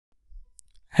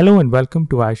Hello and welcome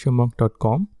to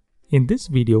AzureMonk.com. In this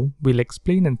video, we'll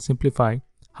explain and simplify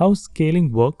how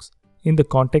scaling works in the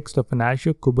context of an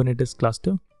Azure Kubernetes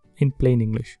cluster in plain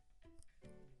English.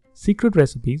 Secret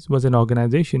Recipes was an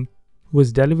organization who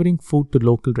was delivering food to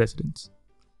local residents.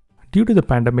 Due to the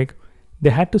pandemic, they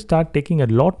had to start taking a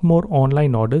lot more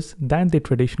online orders than they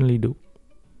traditionally do.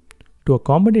 To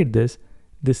accommodate this,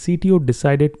 the CTO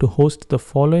decided to host the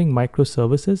following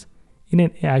microservices in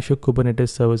an Azure Kubernetes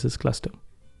Services cluster.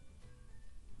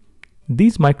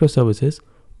 These microservices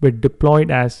were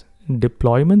deployed as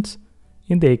deployments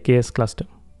in the AKS cluster.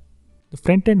 The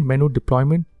front-end menu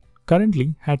deployment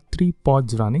currently had 3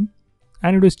 pods running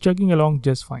and it was chugging along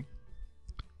just fine.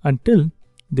 Until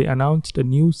they announced a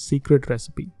new secret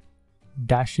recipe,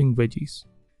 dashing veggies,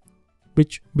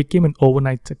 which became an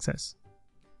overnight success.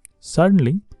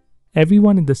 Suddenly,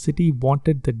 everyone in the city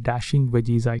wanted the dashing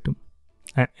veggies item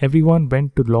and everyone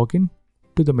went to log in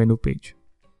to the menu page.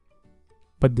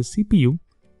 But the CPU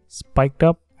spiked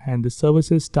up and the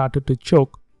services started to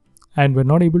choke and were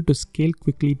not able to scale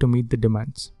quickly to meet the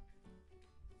demands.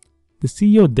 The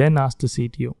CEO then asked the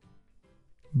CTO,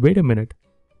 "Wait a minute,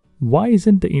 why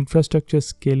isn't the infrastructure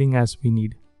scaling as we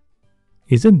need?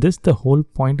 Isn't this the whole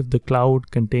point of the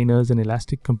cloud, containers and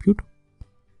elastic compute?"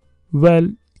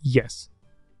 Well, yes,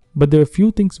 but there were a few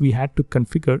things we had to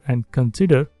configure and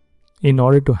consider in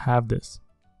order to have this.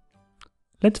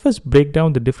 Let's first break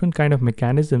down the different kind of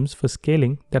mechanisms for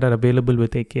scaling that are available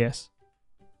with AKS.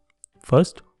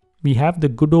 First, we have the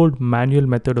good old manual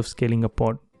method of scaling a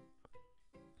pod.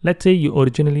 Let's say you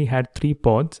originally had 3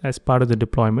 pods as part of the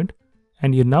deployment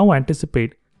and you now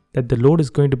anticipate that the load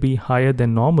is going to be higher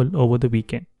than normal over the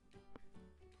weekend.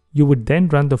 You would then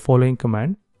run the following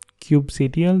command,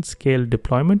 kubectl scale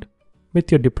deployment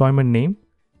with your deployment name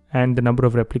and the number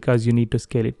of replicas you need to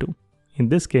scale it to. In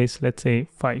this case, let's say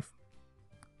 5.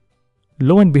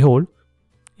 Lo and behold,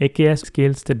 AKS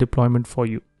scales the deployment for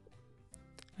you.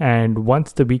 And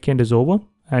once the weekend is over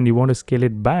and you want to scale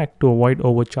it back to avoid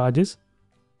overcharges,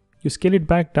 you scale it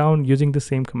back down using the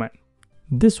same command.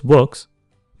 This works,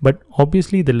 but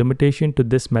obviously the limitation to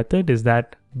this method is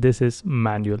that this is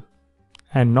manual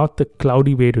and not the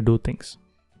cloudy way to do things.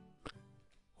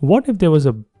 What if there was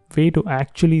a way to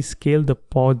actually scale the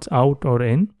pods out or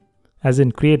in? As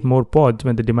in create more pods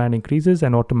when the demand increases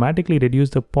and automatically reduce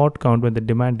the pod count when the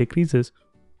demand decreases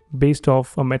based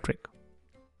off a metric.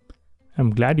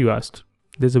 I'm glad you asked.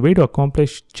 There's a way to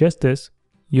accomplish just this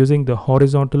using the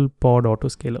horizontal pod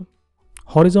autoscaler.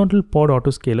 Horizontal pod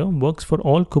autoscaler works for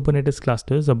all Kubernetes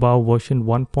clusters above version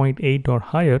 1.8 or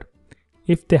higher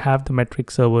if they have the metric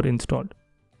server installed.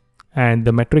 And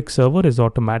the metric server is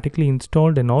automatically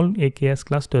installed in all AKS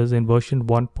clusters in version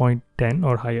 1.10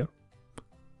 or higher.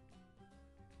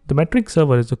 The metric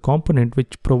server is a component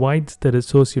which provides the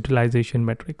resource utilization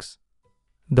metrics.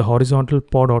 The horizontal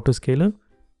pod autoscaler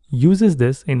uses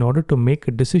this in order to make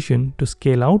a decision to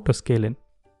scale out or scale in.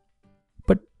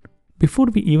 But before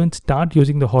we even start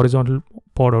using the horizontal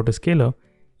pod autoscaler,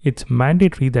 it's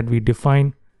mandatory that we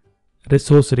define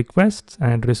resource requests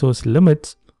and resource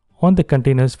limits on the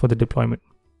containers for the deployment.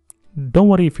 Don't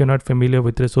worry if you're not familiar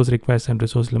with resource requests and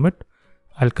resource limit.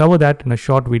 I'll cover that in a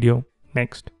short video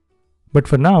next. But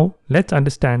for now, let's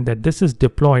understand that this is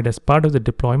deployed as part of the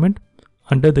deployment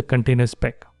under the container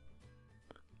spec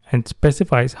and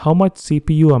specifies how much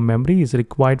CPU or memory is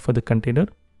required for the container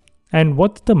and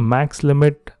what's the max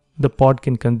limit the pod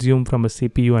can consume from a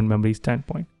CPU and memory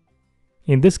standpoint.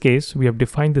 In this case, we have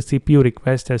defined the CPU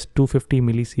request as 250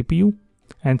 milli-CPU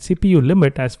and CPU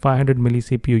limit as 500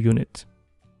 milli-CPU units.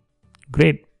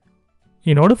 Great.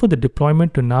 In order for the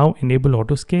deployment to now enable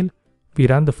autoscale, we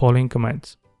run the following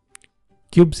commands.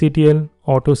 kubectl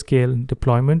autoscale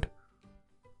deployment.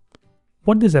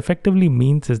 What this effectively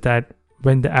means is that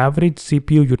when the average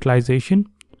CPU utilization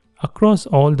across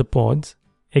all the pods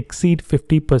exceed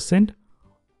 50%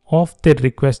 of their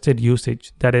requested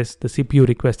usage, that is the CPU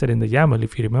requested in the YAML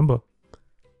if you remember,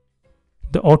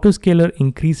 the autoscaler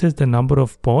increases the number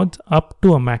of pods up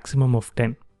to a maximum of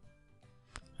 10.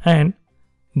 And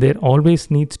there always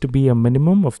needs to be a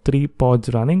minimum of 3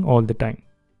 pods running all the time.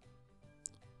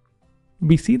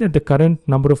 We see that the current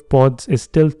number of pods is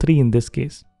still 3 in this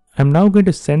case. I'm now going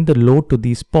to send the load to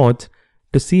these pods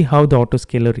to see how the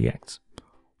autoscaler reacts.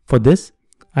 For this,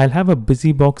 I'll have a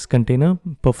busybox container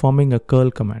performing a curl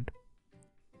command.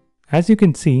 As you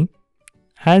can see,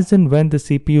 as and when the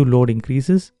CPU load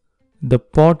increases, the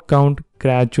pod count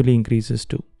gradually increases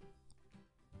too.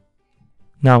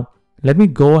 Now, let me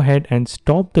go ahead and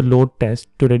stop the load test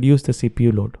to reduce the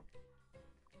CPU load.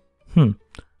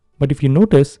 But if you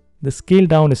notice, the scale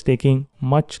down is taking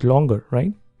much longer,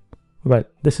 right? Well,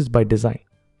 this is by design.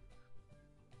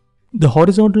 The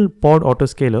horizontal pod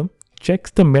autoscaler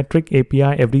checks the metric API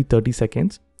every 30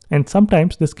 seconds, and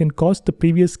sometimes this can cause the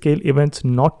previous scale events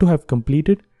not to have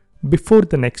completed before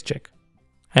the next check,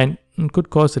 and could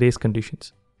cause race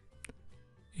conditions.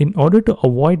 In order to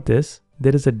avoid this,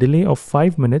 there is a delay of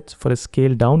 5 minutes for a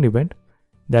scale down event,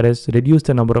 that is, reduce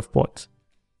the number of pods.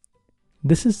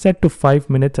 This is set to 5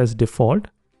 minutes as default,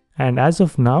 and as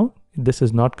of now, this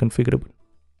is not configurable.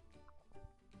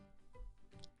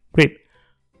 Great.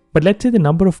 But let's say the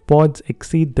number of pods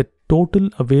exceed the total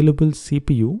available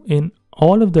CPU in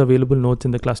all of the available nodes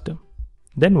in the cluster.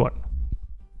 Then what?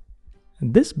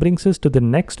 This brings us to the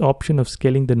next option of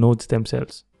scaling the nodes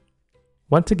themselves.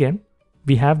 Once again,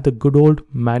 we have the good old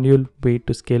manual way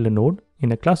to scale a node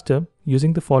in a cluster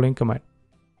using the following command: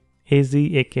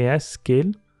 AKS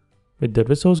scale with the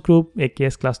resource group,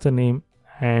 AKS cluster name,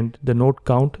 and the node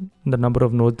count, the number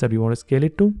of nodes that we want to scale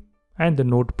it to, and the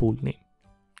node pool name.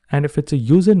 And if it's a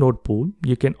user node pool,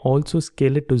 you can also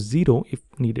scale it to 0 if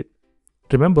needed.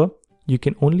 Remember, you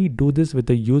can only do this with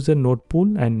a user node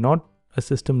pool and not a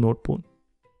system node pool.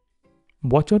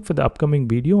 Watch out for the upcoming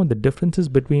video on the differences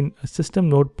between a system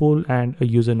node pool and a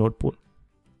user node pool.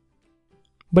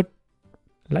 But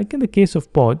like in the case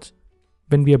of pods,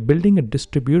 when we are building a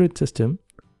distributed system,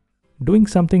 doing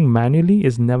something manually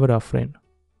is never our friend.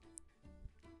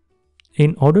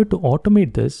 In order to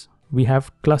automate this, we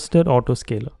have cluster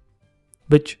autoscaler,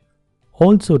 which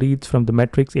also reads from the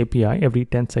metrics API every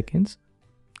 10 seconds.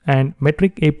 And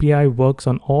metric API works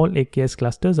on all AKS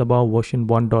clusters above version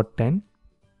 1.10.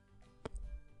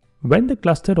 When the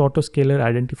cluster autoscaler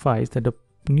identifies that a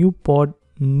new pod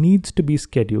needs to be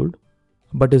scheduled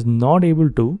but is not able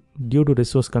to due to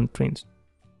resource constraints,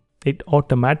 it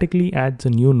automatically adds a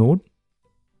new node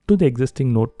to the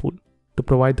existing node pool to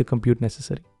provide the compute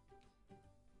necessary.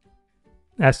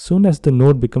 As soon as the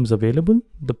node becomes available,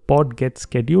 the pod gets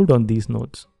scheduled on these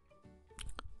nodes.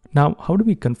 Now, how do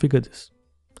we configure this?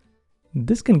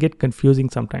 This can get confusing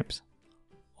sometimes.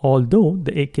 Although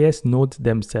the AKS nodes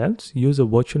themselves use a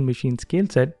virtual machine scale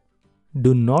set,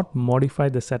 do not modify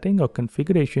the setting or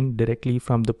configuration directly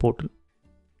from the portal.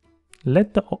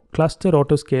 Let the cluster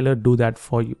autoscaler do that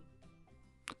for you.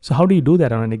 So how do you do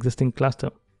that on an existing cluster?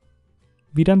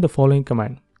 We run the following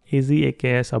command: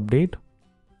 AKS update,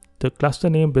 the cluster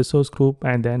name, resource group,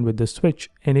 and then with the switch,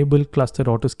 enable cluster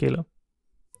autoscaler.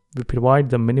 We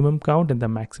provide the minimum count and the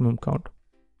maximum count.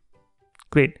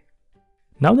 Great.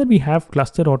 Now that we have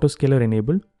cluster autoscaler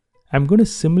enabled, I'm going to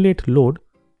simulate load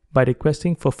by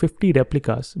requesting for 50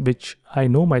 replicas, which I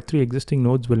know my 3 existing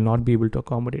nodes will not be able to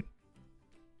accommodate.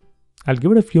 I'll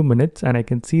give it a few minutes and I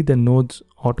can see the nodes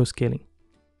autoscaling.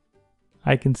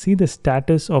 I can see the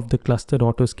status of the cluster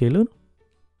autoscaler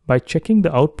by checking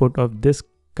the output of this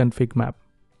config map.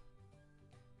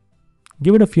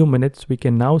 Give it a few minutes, we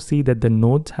can now see that the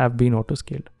nodes have been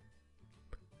autoscaled.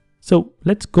 So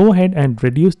let's go ahead and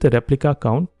reduce the replica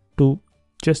count to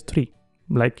just 3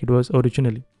 like it was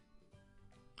originally.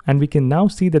 And we can now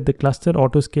see that the cluster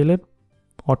autoscaler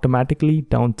automatically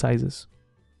downsizes.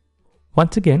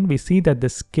 Once again, we see that the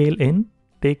scale in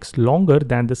takes longer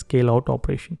than the scale out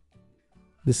operation.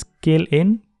 The scale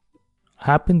in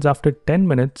happens after 10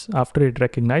 minutes after it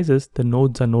recognizes the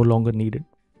nodes are no longer needed.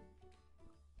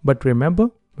 But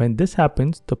remember, when this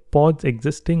happens, the pods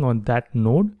existing on that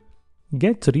node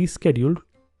gets rescheduled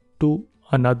to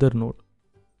another node.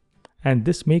 And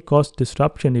this may cause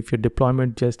disruption if your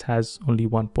deployment just has only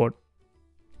one pod.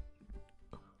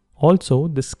 Also,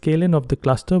 the scale-in of the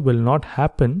cluster will not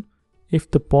happen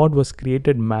if the pod was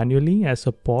created manually as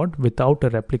a pod without a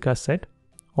replica set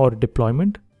or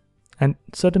deployment and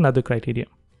certain other criteria.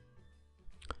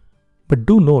 But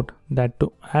do note that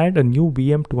to add a new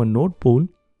VM to a node pool,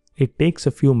 it takes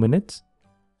a few minutes,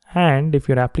 and if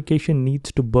your application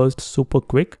needs to burst super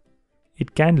quick,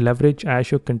 it can leverage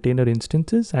Azure container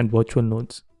instances and virtual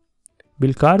nodes.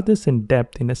 We'll cover this in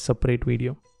depth in a separate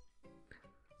video.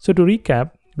 So to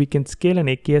recap, we can scale an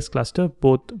AKS cluster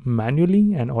both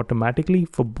manually and automatically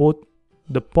for both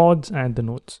the pods and the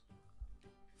nodes.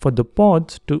 For the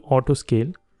pods to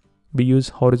autoscale, we use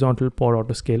horizontal pod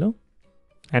autoscaler,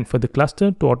 and for the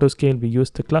cluster to autoscale, we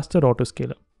use the cluster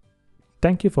autoscaler.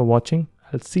 Thank you for watching.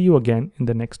 I'll see you again in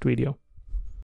the next video.